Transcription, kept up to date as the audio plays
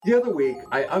The other week,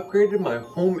 I upgraded my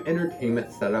home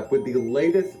entertainment setup with the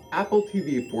latest Apple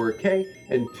TV 4K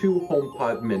and two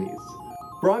HomePod minis.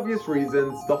 For obvious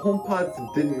reasons, the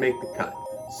HomePods didn't make the cut,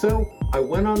 so I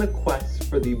went on a quest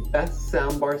for the best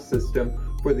soundbar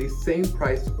system for the same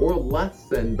price or less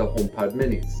than the HomePod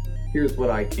minis. Here's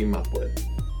what I came up with.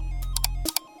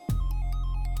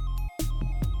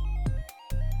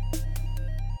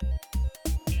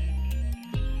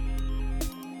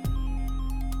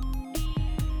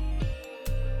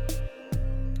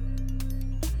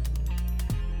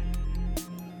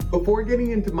 Before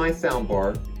getting into my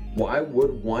soundbar, why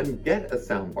would one get a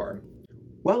soundbar?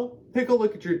 Well, take a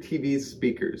look at your TV's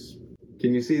speakers.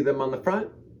 Can you see them on the front?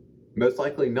 Most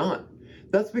likely not.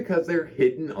 That's because they're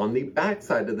hidden on the back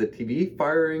side of the TV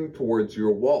firing towards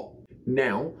your wall.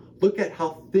 Now, look at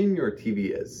how thin your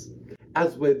TV is.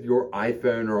 As with your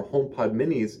iPhone or HomePod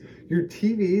minis, your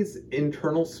TV's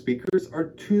internal speakers are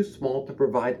too small to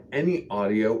provide any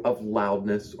audio of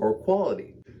loudness or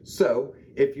quality. So,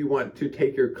 if you want to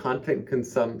take your content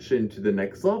consumption to the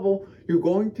next level, you're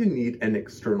going to need an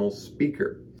external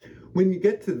speaker. When you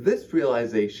get to this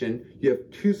realization, you have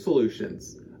two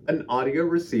solutions: an audio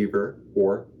receiver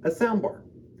or a soundbar.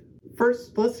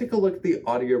 First, let's take a look at the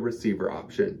audio receiver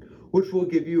option, which will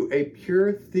give you a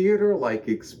pure theater-like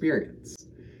experience.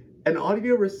 An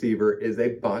audio receiver is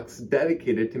a box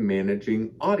dedicated to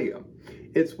managing audio.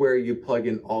 It's where you plug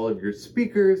in all of your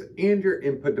speakers and your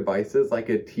input devices like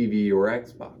a TV or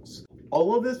Xbox.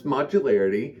 All of this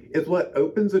modularity is what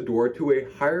opens the door to a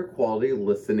higher quality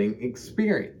listening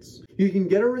experience. You can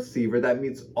get a receiver that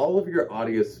meets all of your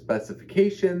audio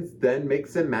specifications, then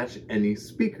mix and match any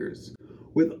speakers.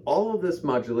 With all of this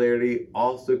modularity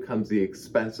also comes the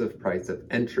expensive price of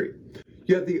entry.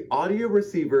 You have the audio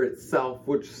receiver itself,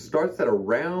 which starts at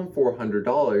around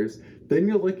 $400, then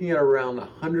you're looking at around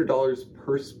 $100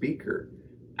 per speaker.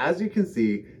 As you can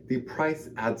see, the price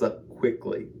adds up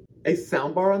quickly. A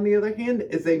soundbar, on the other hand,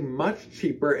 is a much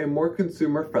cheaper and more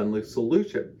consumer-friendly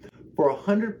solution. For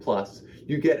 $100+,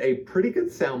 you get a pretty good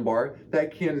soundbar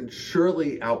that can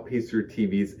surely outpace your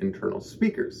TV's internal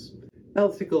speakers. Now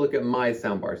let's take a look at my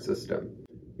soundbar system.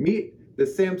 Meet the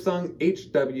Samsung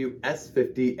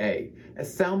HW-S50A, a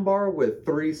soundbar with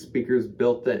 3 speakers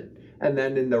built in. And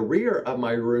then in the rear of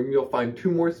my room, you'll find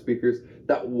 2 more speakers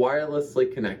that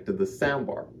wirelessly connect to the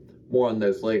soundbar. More on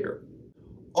those later.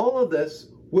 All of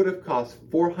this would have cost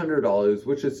 $400,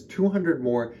 which is $200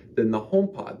 more than the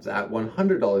HomePods at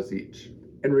 $100 each.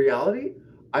 In reality,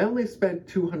 I only spent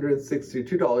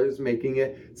 $262, making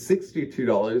it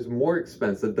 $62 more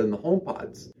expensive than the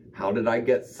HomePods. How did I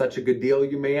get such a good deal,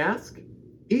 you may ask?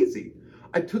 Easy.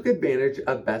 I took advantage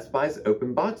of Best Buy's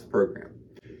open box program.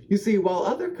 You see, while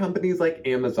other companies like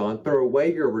Amazon throw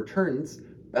away your returns,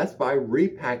 Best Buy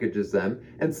repackages them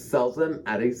and sells them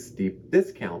at a steep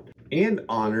discount and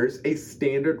honors a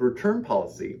standard return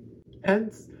policy.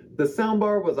 Hence, the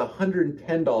soundbar was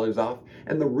 $110 off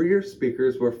and the rear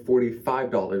speakers were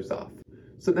 $45 off.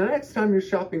 So the next time you're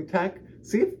shopping tech,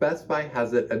 see if Best Buy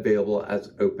has it available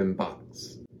as open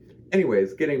box.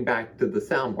 Anyways, getting back to the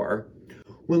soundbar.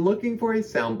 When looking for a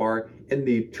soundbar in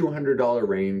the $200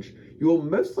 range, you will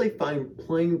mostly find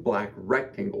plain black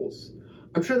rectangles.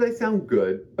 I'm sure they sound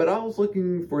good, but I was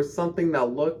looking for something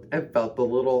that looked and felt a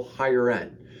little higher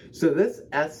end. So this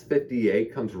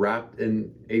S50A comes wrapped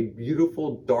in a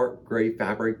beautiful dark gray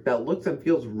fabric that looks and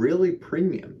feels really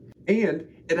premium. And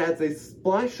it adds a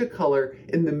splash of color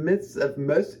in the midst of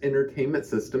most entertainment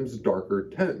systems' darker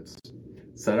tones.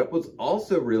 Setup was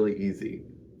also really easy.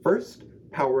 First,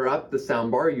 power up the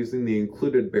soundbar using the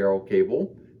included barrel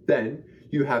cable. Then,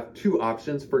 you have 2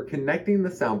 options for connecting the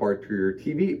soundbar to your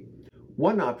TV.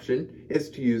 One option is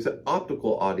to use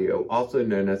optical audio, also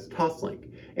known as Toslink,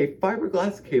 a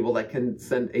fiberglass cable that can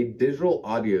send a digital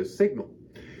audio signal.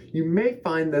 You may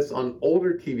find this on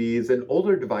older TVs and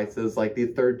older devices like the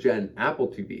 3rd gen Apple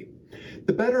TV.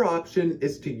 The better option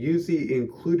is to use the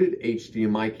included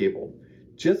HDMI cable.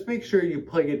 Just make sure you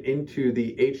plug it into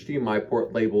the HDMI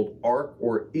port labeled ARC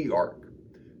or eARC.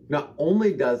 Not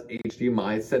only does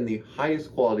HDMI send the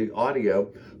highest quality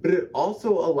audio, but it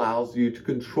also allows you to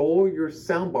control your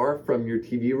soundbar from your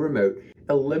TV remote,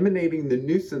 eliminating the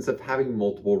nuisance of having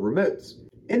multiple remotes.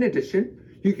 In addition,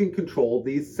 you can control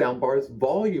the soundbar's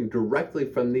volume directly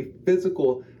from the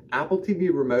physical Apple TV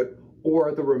remote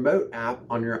or the remote app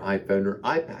on your iPhone or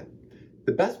iPad.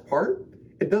 The best part?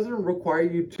 It doesn't require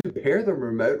you to pair the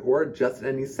remote or adjust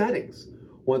any settings.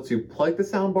 Once you plug the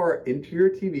soundbar into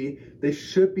your TV, they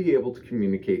should be able to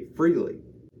communicate freely.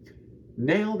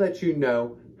 Now that you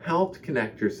know how to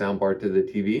connect your soundbar to the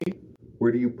TV,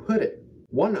 where do you put it?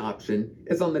 One option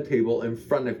is on the table in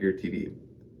front of your TV.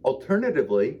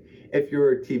 Alternatively, if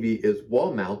your TV is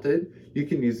wall-mounted, you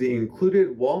can use the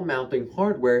included wall-mounting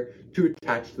hardware to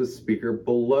attach the speaker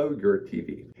below your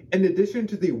TV. In addition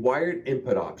to the wired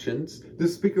input options, the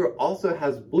speaker also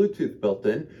has Bluetooth built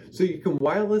in, so you can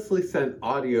wirelessly send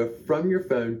audio from your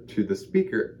phone to the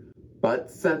speaker.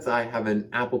 But since I have an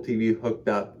Apple TV hooked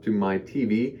up to my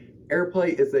TV,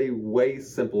 AirPlay is a way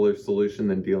simpler solution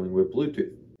than dealing with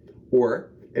Bluetooth.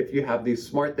 Or, if you have the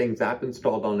SmartThings app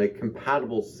installed on a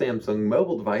compatible Samsung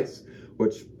mobile device,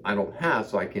 which I don't have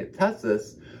so I can't test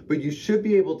this, but you should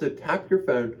be able to tap your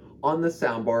phone on the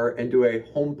soundbar and do a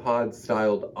HomePod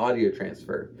styled audio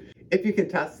transfer. If you can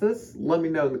test this, let me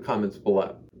know in the comments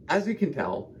below. As you can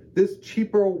tell, this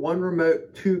cheaper one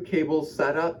remote, two cables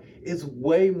setup is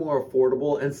way more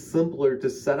affordable and simpler to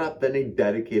set up than a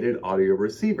dedicated audio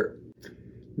receiver.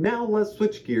 Now let's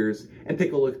switch gears and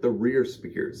take a look at the rear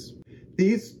speakers.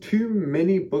 These two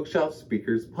mini bookshelf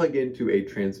speakers plug into a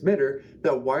transmitter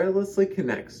that wirelessly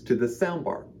connects to the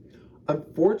soundbar.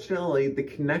 Unfortunately, the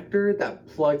connector that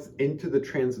plugs into the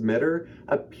transmitter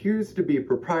appears to be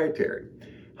proprietary.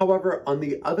 However, on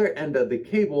the other end of the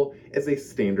cable is a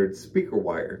standard speaker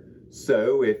wire.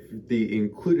 So if the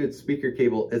included speaker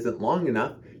cable isn't long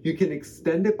enough, you can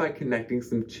extend it by connecting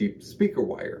some cheap speaker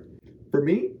wire. For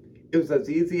me, it was as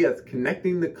easy as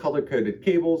connecting the color-coded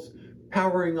cables,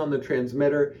 powering on the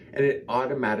transmitter, and it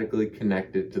automatically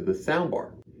connected to the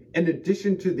soundbar. In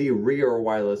addition to the rear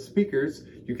wireless speakers,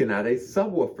 you can add a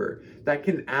subwoofer that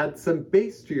can add some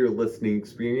bass to your listening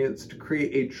experience to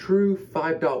create a true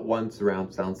 5.1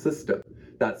 surround sound system.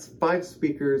 That's 5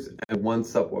 speakers and 1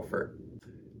 subwoofer.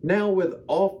 Now with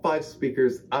all 5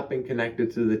 speakers up and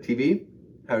connected to the TV,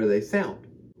 how do they sound?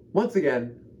 Once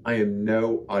again, I am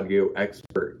no audio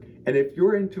expert, and if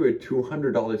you're into a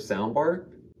 $200 soundbar,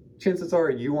 chances are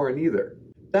you aren't either.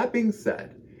 That being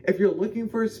said, if you're looking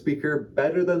for a speaker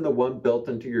better than the one built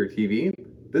into your TV,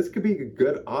 this could be a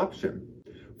good option.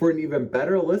 For an even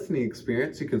better listening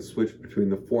experience, you can switch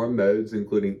between the 4 modes,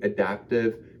 including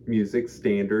adaptive, music,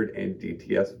 standard, and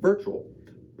DTS virtual.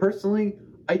 Personally,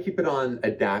 I keep it on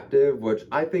adaptive, which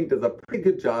I think does a pretty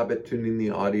good job at tuning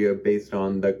the audio based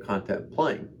on the content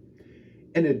playing.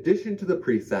 In addition to the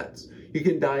presets, you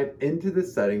can dive into the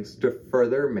settings to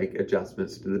further make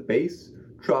adjustments to the bass,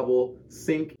 treble,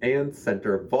 sync, and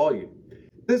center volume.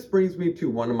 This brings me to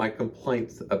one of my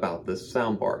complaints about this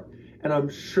soundbar, and I'm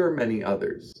sure many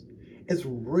others. It's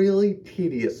really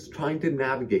tedious trying to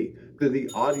navigate through the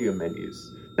audio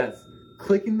menus. That's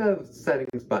clicking the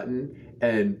settings button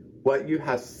and what you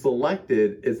have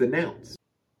selected is announced.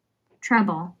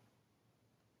 Treble,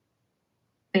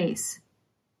 bass,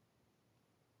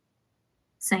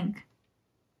 sync,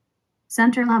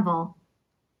 center level,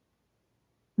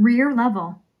 rear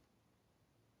level,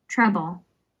 treble.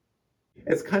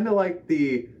 It's kind of like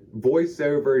the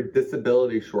voiceover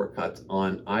disability shortcuts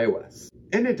on iOS.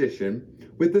 In addition,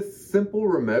 with this simple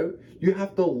remote, you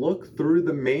have to look through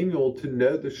the manual to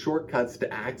know the shortcuts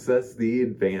to access the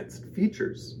advanced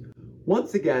features.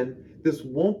 Once again, this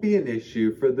won't be an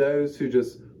issue for those who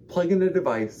just plug in a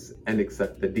device and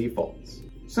accept the defaults.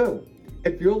 So,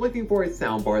 if you're looking for a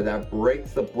soundbar that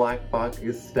breaks the black box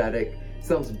aesthetic,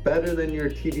 sounds better than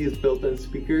your TV's built-in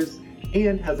speakers,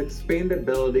 and has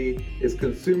expandability, is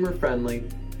consumer friendly,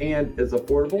 and is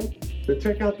affordable, then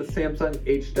check out the Samsung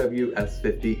HW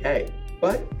S50A.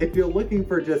 But if you're looking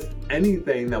for just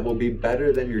anything that will be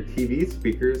better than your TV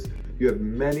speakers, you have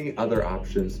many other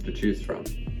options to choose from.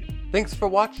 Thanks for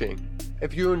watching.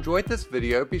 If you enjoyed this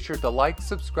video, be sure to like,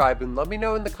 subscribe, and let me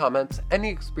know in the comments any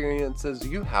experiences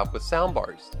you have with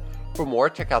soundbars. For more,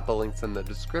 check out the links in the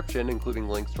description, including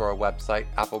links to our website,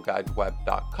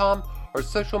 appleguideweb.com, our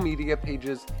social media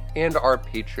pages, and our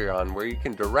Patreon, where you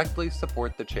can directly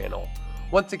support the channel.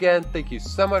 Once again, thank you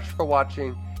so much for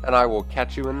watching, and I will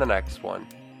catch you in the next one.